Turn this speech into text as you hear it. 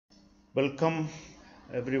Welcome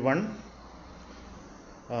everyone.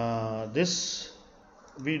 This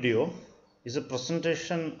video is a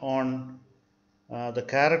presentation on the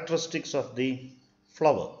characteristics of the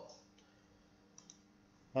flower.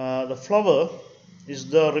 The flower is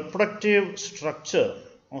the reproductive structure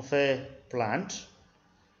of a plant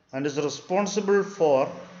and is responsible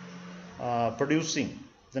for producing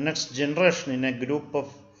the next generation in a group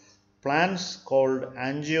of plants called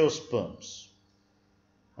angiosperms.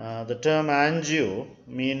 The term angio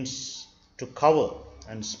means to cover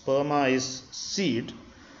and sperma is seed,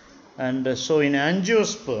 and so in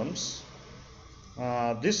angiosperms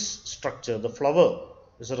this structure, the flower,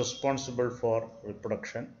 is responsible for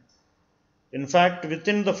reproduction. In fact,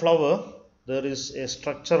 within the flower there is a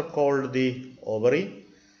structure called the ovary,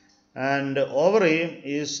 and ovary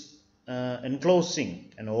is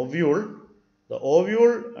enclosing an ovule. The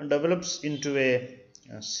ovule develops into a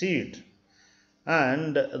seed,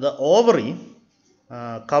 and the ovary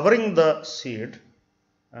covering the seed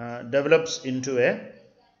develops into a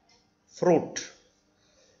fruit.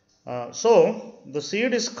 So the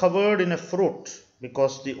seed is covered in a fruit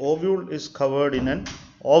because the ovule is covered in an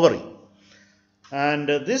ovary, and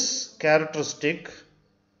this characteristic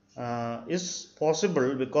is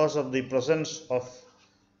possible because of the presence of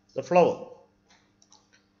the flower.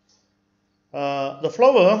 The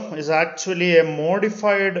flower is actually a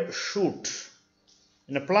modified shoot.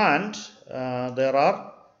 In a plant, there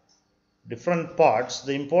are different parts.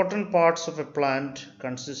 The important parts of a plant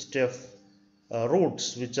consist of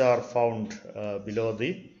roots, which are found below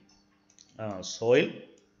the soil.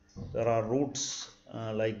 There are roots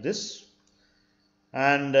like this,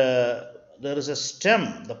 and there is a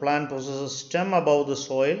stem. The plant possesses a stem above the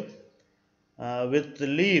soil with the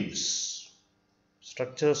leaves,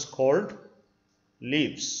 structures called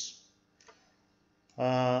leaves.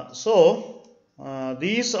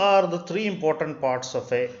 These are the three important parts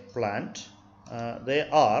of a plant. They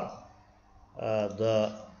are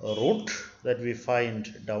the root that we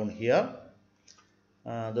find down here,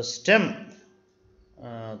 the stem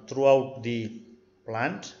throughout the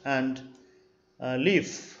plant, and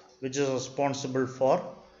leaf, which is responsible for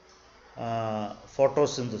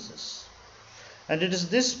photosynthesis. And it is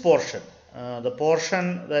this portion, the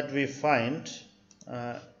portion that we find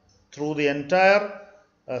through the entire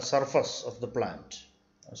surface of the plant,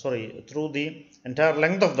 through the entire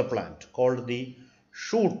length of the plant, called the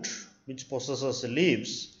shoot, which possesses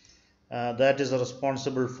leaves, that is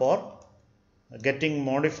responsible for getting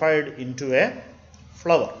modified into a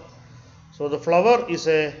flower. So the flower is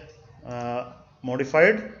a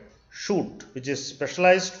modified shoot which is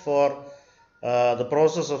specialized for the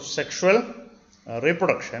process of sexual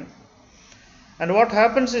reproduction. And what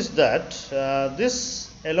happens is that this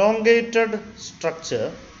elongated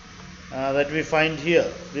structure that we find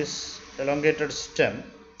here, this elongated stem,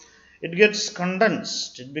 it gets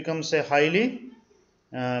condensed. It becomes a highly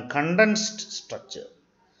condensed structure.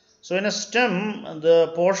 So in a stem,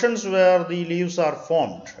 the portions where the leaves are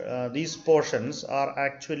formed, these portions are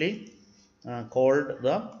actually called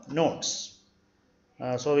the nodes.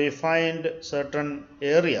 So we find certain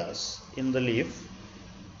areas in the leaf,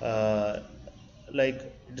 like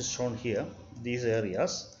it is shown here, these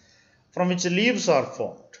areas from which leaves are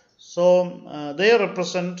formed. So they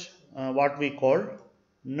represent what we call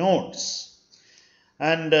nodes.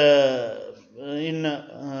 And in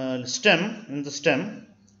the stem,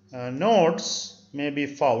 nodes may be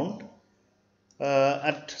found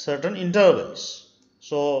at certain intervals.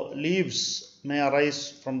 So leaves may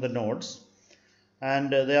arise from the nodes,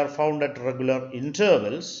 and they are found at regular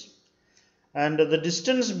intervals. And the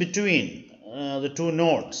distance between the two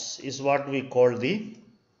nodes is what we call the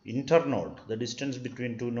internode. The distance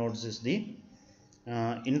between two nodes is the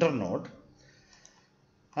internode.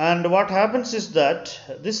 And what happens is that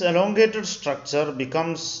this elongated structure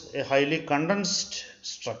becomes a highly condensed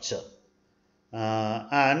structure,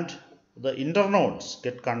 and the internodes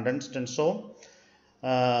get condensed, and so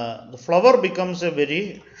the flower becomes a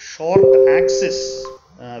very short axis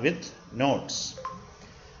with nodes.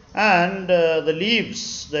 And the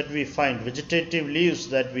leaves that we find, vegetative leaves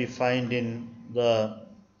that we find in the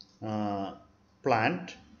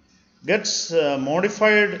plant, gets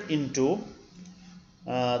modified into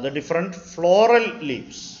the different floral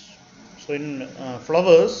leaves. So in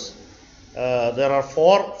flowers, there are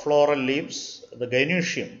 4 floral leaves: the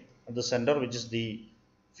gynoecium at the center, which is the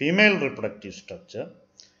female reproductive structure.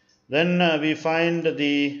 Then we find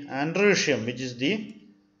the androecium, which is the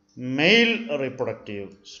male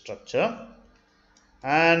reproductive structure,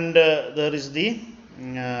 and there is the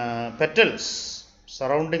petals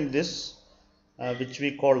surrounding this, which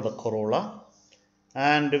we call the corolla.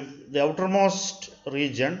 and the outermost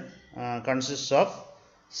region consists of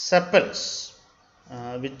sepals,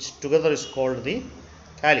 which together is called the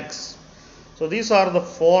calyx. So these are the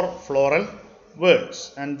 4 floral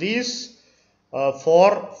whorls, and these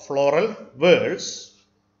 4 floral whorls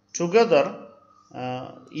together,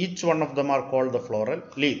 each one of them are called the floral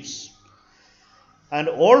leaves. And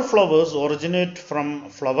all flowers originate from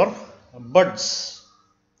flower buds.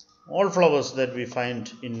 All flowers that we find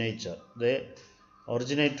in nature, they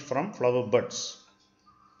originate from flower buds.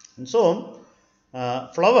 And so,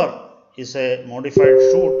 flower is a modified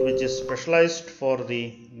shoot which is specialized for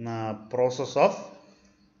the process of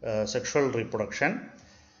sexual reproduction,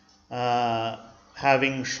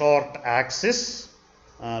 having short axis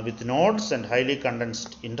with nodes and highly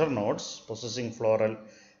condensed internodes, possessing floral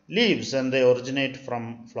leaves, and they originate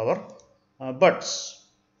from flower buds.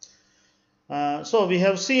 So we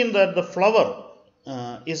have seen that the flower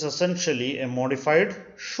is essentially a modified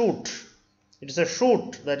shoot. It is a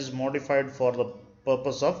shoot that is modified for the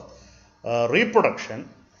purpose of reproduction,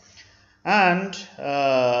 and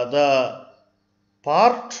the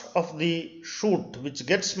part of the shoot which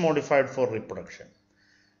gets modified for reproduction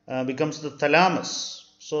becomes the thalamus.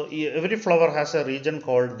 So every flower has a region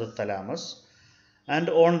called the thalamus, and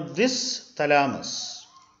on this thalamus,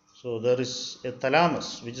 so there is a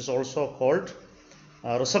thalamus which is also called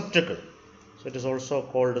receptacle. So it is also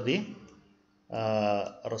called the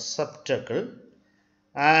receptacle,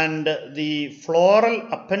 and the floral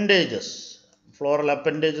appendages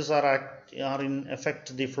are in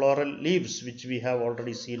effect the floral leaves, which we have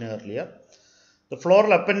already seen earlier. The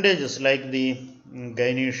floral appendages like the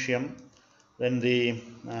gynoecium, then the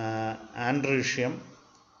androecium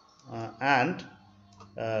and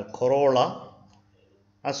corolla,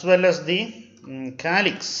 as well as the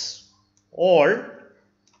calyx, all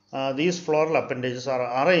these floral appendages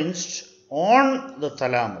are arranged on the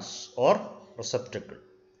thalamus or receptacle.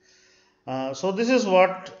 So this is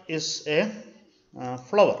what is a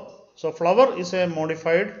flower. So flower is a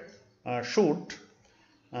modified shoot,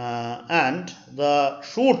 and the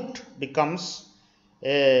shoot becomes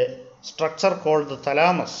a structure called the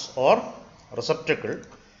thalamus or receptacle,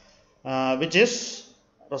 which is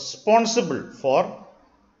responsible for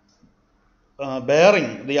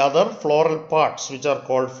bearing the other floral parts, which are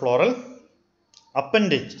called floral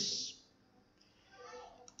appendages.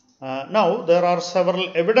 Now there are several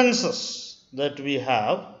evidences that we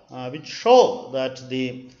have which show that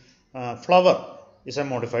the flower is a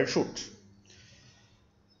modified shoot.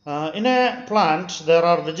 In a plant there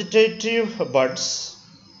are vegetative buds,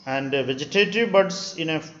 and vegetative buds in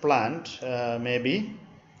a plant may be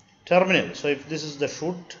terminal. So if this is the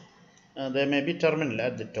shoot, they may be terminal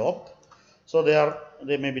at the top, so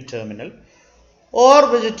they may be terminal. Or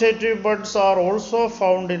vegetative buds are also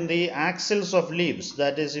found in the axils of leaves.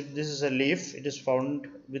 That is, if this is a leaf, it is found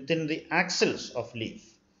within the axils of leaf.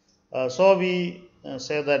 So we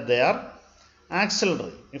say that they are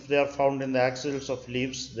axillary. If they are found in the axils of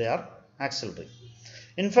leaves, they are axillary.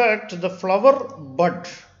 In fact, the flower bud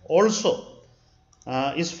also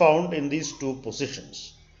is found in these two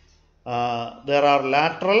positions. There are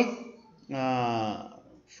lateral there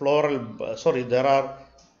are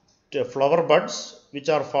flower buds which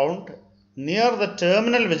are found near the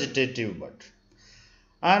terminal vegetative bud,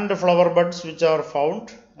 and flower buds which are found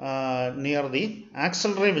near the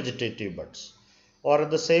axillary vegetative buds, or at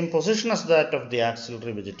the same position as that of the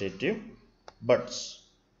axillary vegetative buds.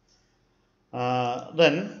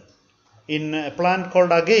 Then in a plant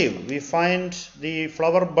called agave, we find the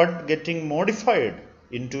flower bud getting modified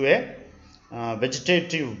into a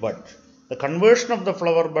vegetative bud. The conversion of the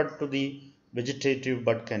flower bud to the vegetative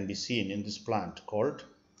bud can be seen in this plant called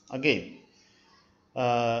agave.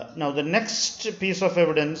 Now the next piece of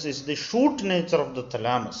evidence is the shoot nature of the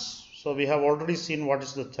thalamus. So we have already seen what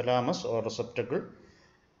is the thalamus or receptacle,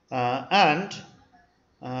 and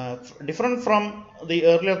different from the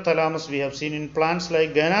earlier thalamus we have seen in plants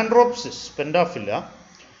like Gynandropsis, pentaphylla,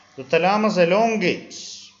 the thalamus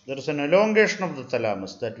elongates. There is an elongation of the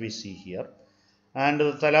thalamus that we see here, and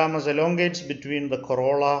the thalamus elongates between the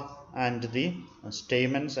corolla and the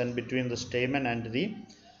stamens, and between the stamen and the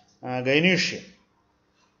gynoecium.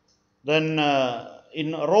 Then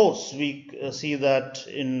in rose we see that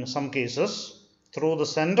in some cases through the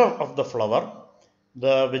center of the flower,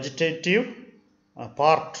 the vegetative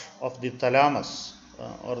part of the thalamus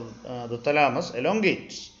the thalamus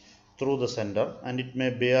elongates through the center, and it may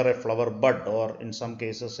bear a flower bud, or in some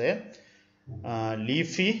cases a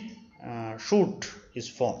leafy shoot is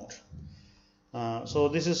formed. So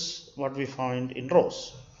this is what we find in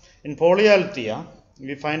rose. In Polyalthia,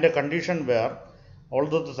 we find a condition where,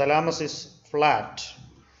 although the thalamus is flat.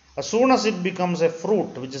 As soon as it becomes a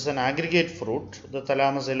fruit, which is an aggregate fruit, the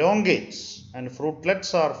thalamus elongates and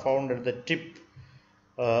fruitlets are found at the tip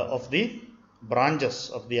of the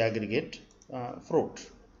branches of the aggregate fruit.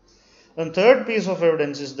 And third piece of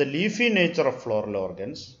evidence is the leafy nature of floral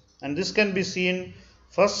organs, and this can be seen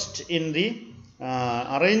first in the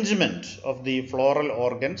arrangement of the floral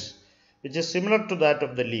organs, which is similar to that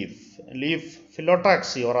of the leaf. Leaf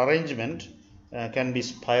phyllotaxy or arrangement can be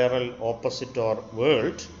spiral, opposite or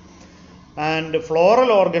whorled, and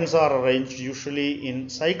floral organs are arranged usually in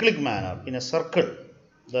cyclic manner in a circle.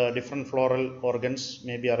 The different floral organs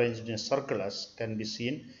may be arranged in a circle, as can be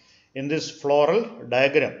seen in this floral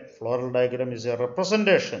diagram. Floral diagram is a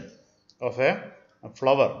representation of a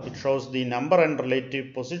flower. It shows the number and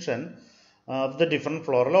relative position of the different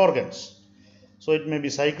floral organs. So it may be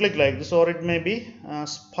cyclic like this, or it may be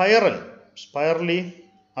spirally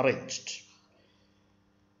arranged.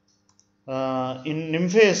 In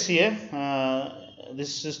Nymphaceae,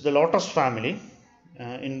 this is the lotus family.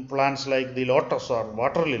 In plants like the lotus or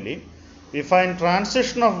water lily, we find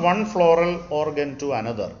transition of one floral organ to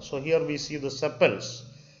another. So here we see the sepals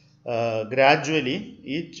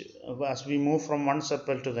gradually, as we move from one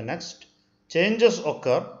sepal to the next, changes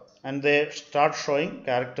occur and they start showing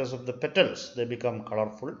characters of the petals. They become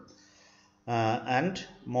colorful and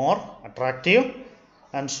more attractive,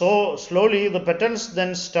 and so slowly the petals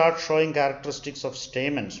then start showing characteristics of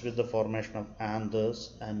stamens with the formation of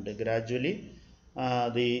anthers, and gradually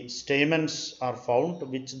the stamens are found,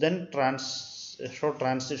 which then show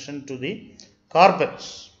transition to the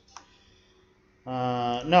carpels.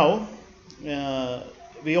 Now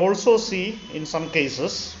we also see in some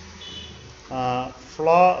cases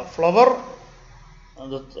flower,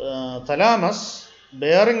 the thalamus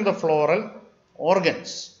bearing the floral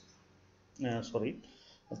organs.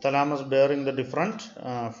 Thalamus bearing the different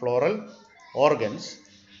floral organs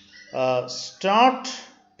start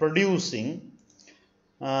producing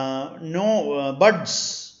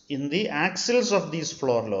buds in the axils of these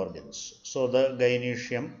floral organs. So the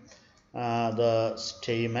gynoecium, the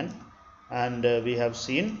stamen, and we have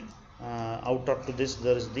seen outer to this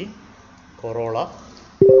there is the corolla.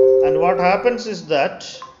 And what happens is that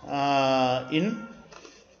in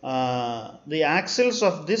the axils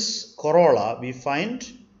of this corolla we find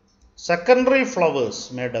secondary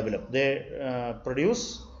flowers may develop. They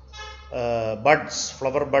produce buds,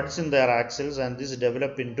 flower buds in their axils, and this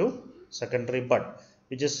develop into secondary bud,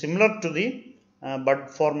 which is similar to the bud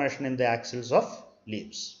formation in the axils of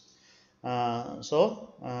leaves.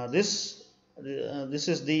 This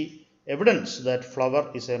is the evidence that flower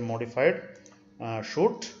is a modified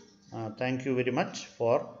shoot. Thank you very much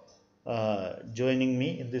for joining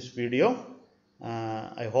me in this video.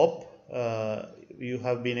 I hope you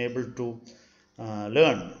have been able to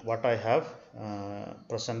learn what I have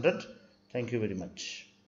presented. Thank you very much.